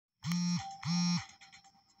Hey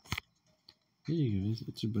guys,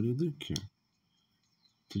 it's your buddy Luke here.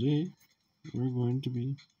 Today, we're going to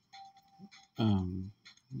be doing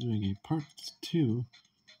a part 2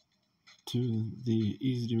 to the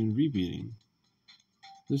Easy to Win rebeating.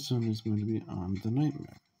 This one is going to be on the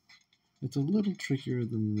Nightmare. It's a little trickier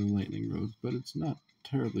than the Lightning Road, but it's not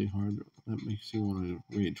terribly hard that makes you want to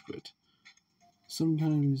rage quit.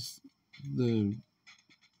 Sometimes the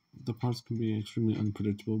parts can be extremely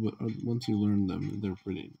unpredictable, but once you learn them, they're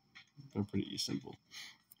pretty simple.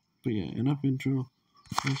 But yeah, enough intro.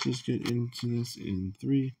 Let's just get into this in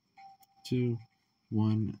 3, 2,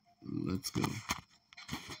 1, let's go.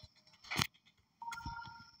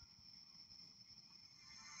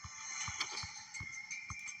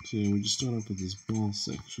 So we just start off with this ball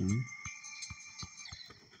section.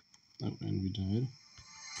 Oh, and we died.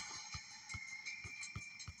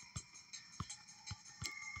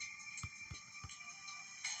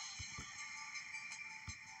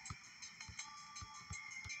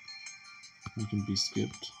 That can be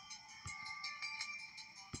skipped.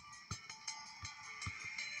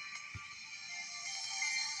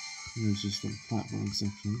 And there's just the platform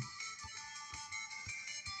section.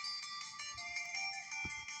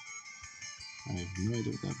 I have no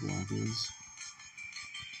idea what that block is.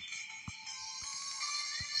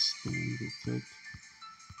 Spin, go click.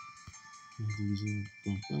 And these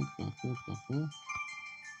are buff. I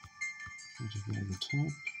just go to the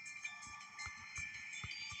top.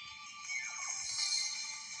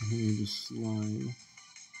 And here you just slide.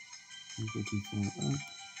 Don't go too far up.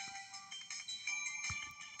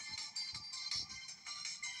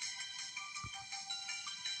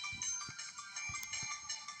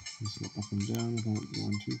 Just go up and down without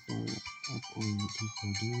going too far up or too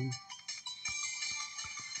far down.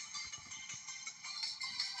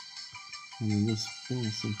 And then this ball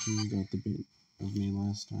section got the bait of me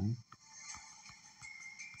last time.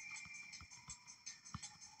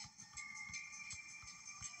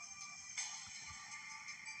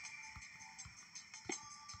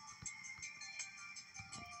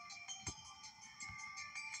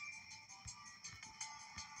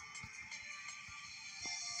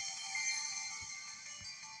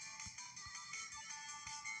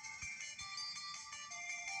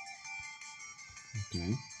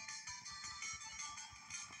 Okay.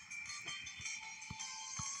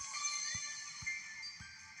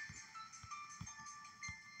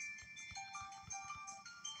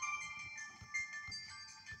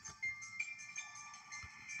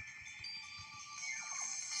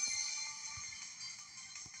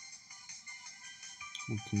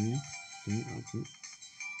 Okay.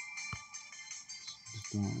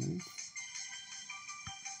 Just dive.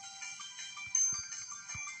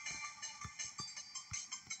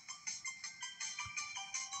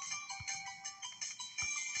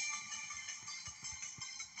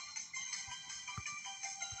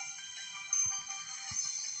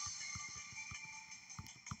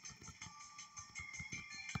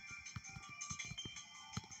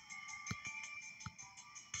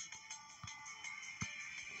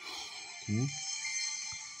 Okay.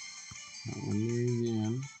 We're nearing the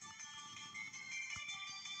end.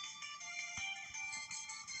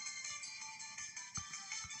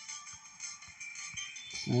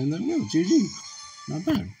 And there we go. GG. Not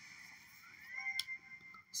bad.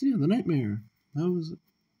 So yeah, the Nightmare. That was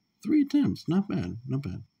 3 attempts. Not bad.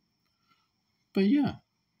 But yeah.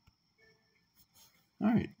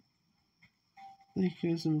 Alright. Thank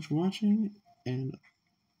you guys so much for watching, and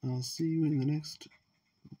I'll see you in the next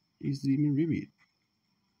Easy to Win rebeat.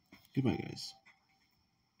 Goodbye, guys.